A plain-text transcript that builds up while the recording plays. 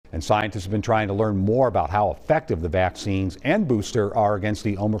And scientists have been trying to learn more about how effective the vaccines and booster are against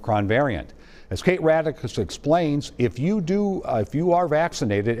the Omicron variant. As Kate Radicus explains, if you are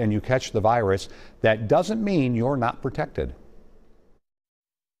vaccinated and you catch the virus, that doesn't mean you're not protected.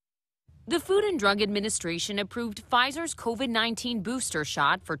 The Food and Drug Administration approved Pfizer's COVID-19 booster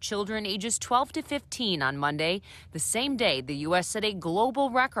shot for children ages 12 to 15 on Monday, the same day the U.S. set a global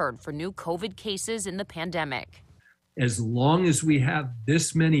record for new COVID cases in the pandemic. As long as we have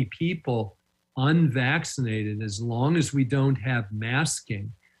this many people unvaccinated, as long as we don't have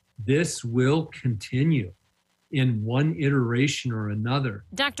masking, this will continue in one iteration or another.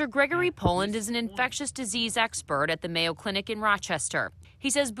 Dr. Gregory Poland is an infectious disease expert at the Mayo Clinic in Rochester. He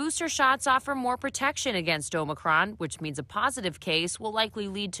says booster shots offer more protection against Omicron, which means a positive case will likely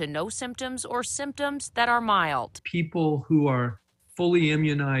lead to no symptoms or symptoms that are mild. People who are fully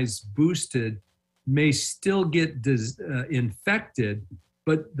immunized, boosted, may still get infected,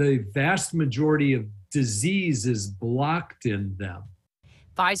 but the vast majority of disease is blocked in them.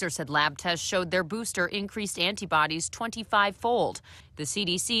 Pfizer said lab tests showed their booster increased antibodies 25-fold. The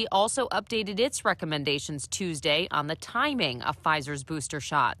CDC also updated its recommendations Tuesday on the timing of Pfizer's booster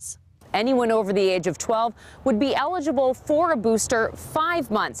shots. Anyone over the age of 12 would be eligible for a booster 5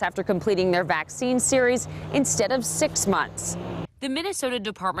 months after completing their vaccine series instead of 6 months. The Minnesota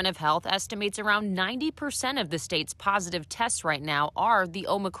Department of Health estimates around 90% of the state's positive tests right now are the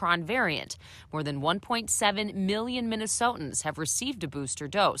Omicron variant. More than 1.7 million Minnesotans have received a booster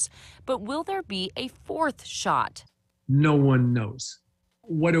dose. But will there be a fourth shot? No one knows.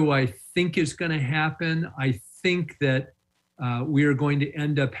 What do I think is going to happen? I think that we are going to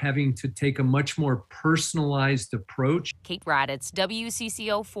end up having to take a much more personalized approach. Kate Radicus,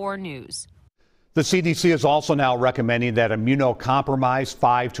 WCCO 4 News. The CDC is also now recommending that immunocompromised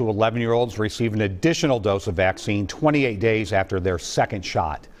 5 to 11-year-olds receive an additional dose of vaccine 28 days after their second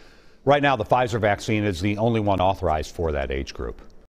shot. Right now, the Pfizer vaccine is the only one authorized for that age group.